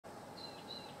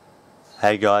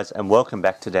Hey guys, and welcome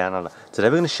back to Down Under. Today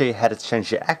we're going to show you how to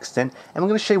change your accent, and we're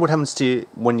going to show you what happens to you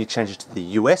when you change it to the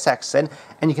US accent,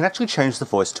 and you can actually change the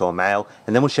voice to a male,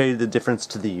 and then we'll show you the difference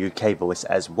to the UK voice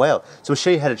as well. So we'll show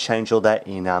you how to change all that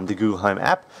in the Google Home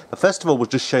app, but first of all we'll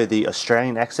just show you the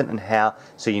Australian accent and how,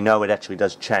 so you know it actually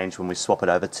does change when we swap it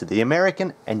over to the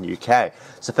American and UK.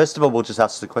 So first of all we'll just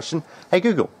ask the question, hey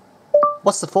Google,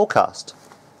 what's the forecast?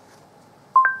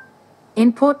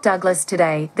 In Port Douglas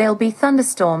today, there'll be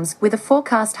thunderstorms with a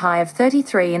forecast high of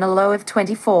 33 and a low of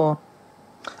 24.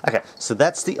 Okay, so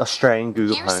that's the Australian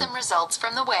Google Home. Here's some results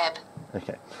from the web.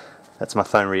 Okay, that's my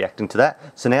phone reacting to that.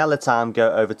 So now let's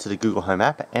go over to the Google Home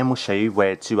app and we'll show you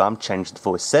where to change the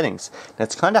voice settings. Now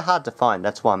it's kind of hard to find,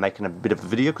 that's why I'm making a bit of a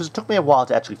video, because it took me a while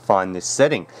to actually find this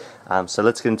setting. So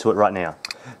let's get into it right now.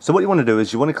 So what you want to do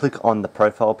is you want to click on the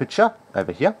profile picture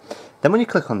over here. Then when you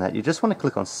click on that, you just want to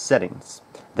click on settings.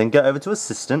 Then go over to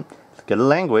Assistant, go to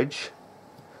Language,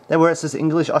 then where it says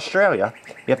English Australia,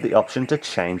 you have the option to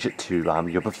change it to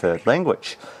your preferred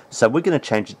language. So we're going to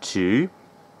change it to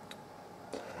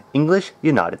English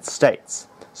United States.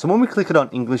 So when we click it on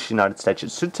English United States,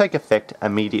 it should take effect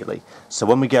immediately. So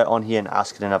when we go on here and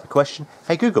ask it another question,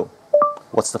 hey Google,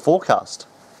 what's the forecast?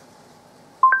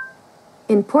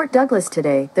 In Port Douglas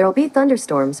today, there'll be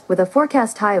thunderstorms with a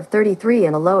forecast high of 33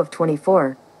 and a low of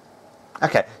 24.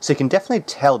 Okay, so you can definitely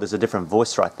tell there's a different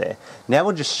voice right there. Now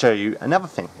we'll just show you another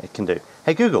thing it can do.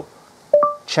 Hey Google,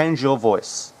 change your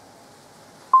voice.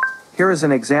 Here is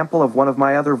an example of one of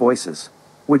my other voices.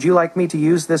 Would you like me to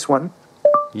use this one?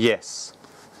 Yes.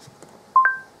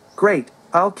 Great,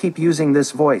 I'll keep using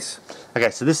this voice. Okay,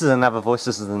 so this is another voice,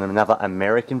 this is another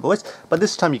American voice, but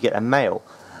this time you get a male.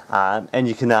 And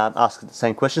you can ask it the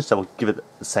same question, so we'll give it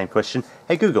the same question.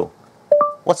 Hey Google,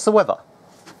 what's the weather?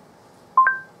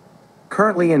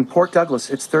 Currently in Port Douglas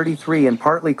it's 33 and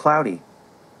partly cloudy.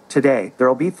 Today,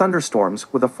 there'll be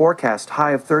thunderstorms with a forecast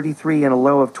high of 33 and a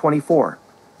low of 24.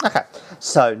 Okay,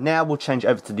 so now we'll change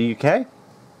over to the UK.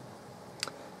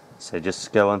 So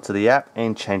just go onto the app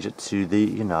and change it to the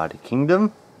United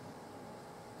Kingdom.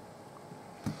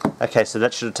 Okay, so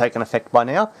that should have taken effect by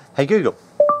now. Hey Google,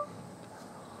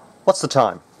 what's the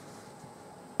time?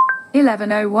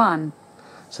 11:01.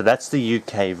 So that's the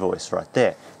UK voice right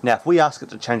there. Now if we ask it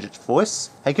to change its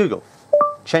voice, hey Google,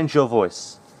 change your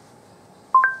voice.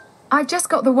 I've just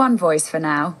got the one voice for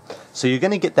now. So you're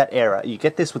going to get that error. You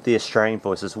get this with the Australian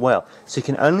voice as well. So you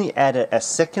can only add a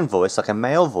second voice, like a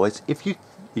male voice, if you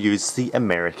use the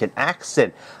American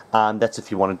accent. That's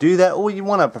if you want to do that, or you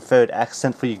want a preferred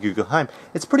accent for your Google Home.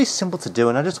 It's pretty simple to do,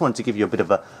 and I just wanted to give you a bit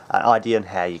of an idea on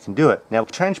how you can do it. Now we'll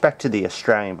change back to the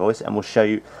Australian voice, and we'll show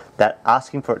you that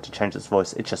asking for it to change its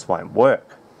voice, it just won't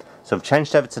work. So I've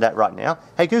changed over to that right now.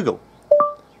 Hey Google,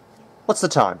 what's the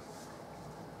time?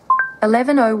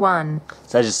 11:01.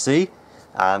 So as you see,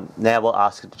 now we'll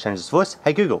ask it to change its voice.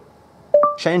 Hey Google,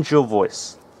 change your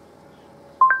voice.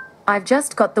 I've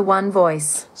just got the one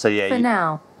voice. So yeah, for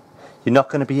now. You're not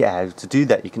going to be able to do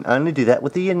that. You can only do that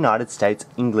with the United States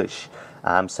English.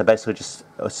 So basically just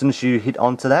as soon as you hit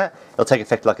onto that, it'll take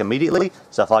effect like immediately.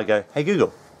 So if I go, hey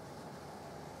Google,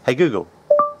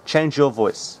 change your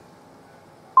voice.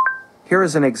 Here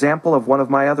is an example of one of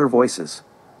my other voices.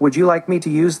 Would you like me to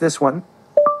use this one?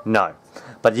 No.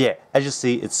 But yeah, as you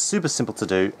see, it's super simple to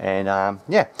do, and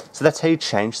yeah, so that's how you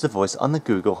change the voice on the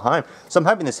Google Home. So I'm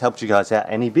hoping this helped you guys out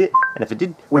any bit, and if it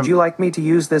did... Would you like me to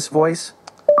use this voice?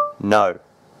 No.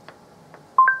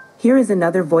 Here is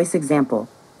another voice example.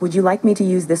 Would you like me to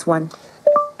use this one?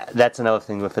 That's another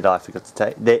thing with it I forgot to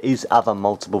say. There is other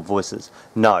multiple voices.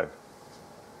 No.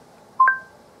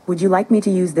 Would you like me to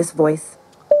use this voice?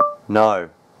 No.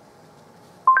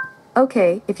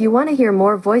 Okay, if you want to hear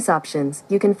more voice options,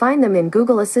 you can find them in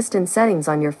Google Assistant settings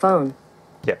on your phone.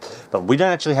 Yeah, but we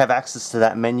don't actually have access to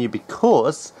that menu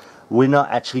because we're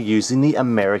not actually using the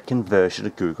American version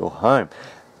of Google Home.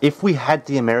 If we had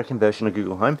the American version of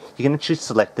Google Home, you can actually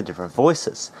select the different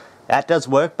voices. That does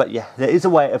work, but yeah, there is a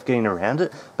way of getting around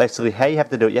it. Basically, how you have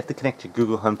to do it, you have to connect your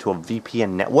Google Home to a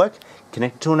VPN network,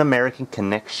 connect it to an American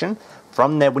connection.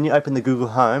 From there, when you open the Google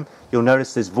Home, you'll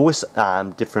notice there's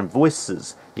different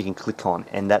voices you can click on,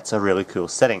 and that's a really cool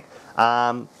setting.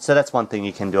 So that's one thing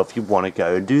you can do if you want to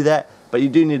go do that, but you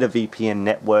do need a VPN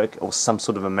network or some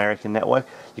sort of American network.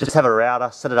 You just have a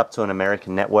router, set it up to an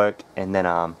American network, and then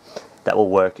that will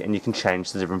work, and you can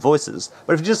change the different voices.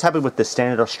 But if you're just happy with the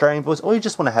standard Australian voice, or you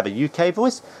just want to have a UK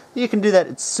voice, you can do that.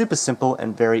 It's super simple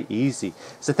and very easy.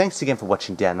 So thanks again for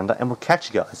watching Down Under, and we'll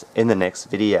catch you guys in the next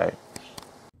video.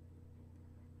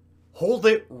 Hold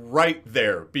it right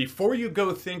there before you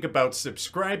go think about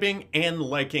subscribing and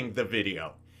liking the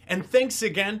video. And thanks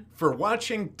again for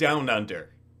watching Down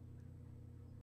Under.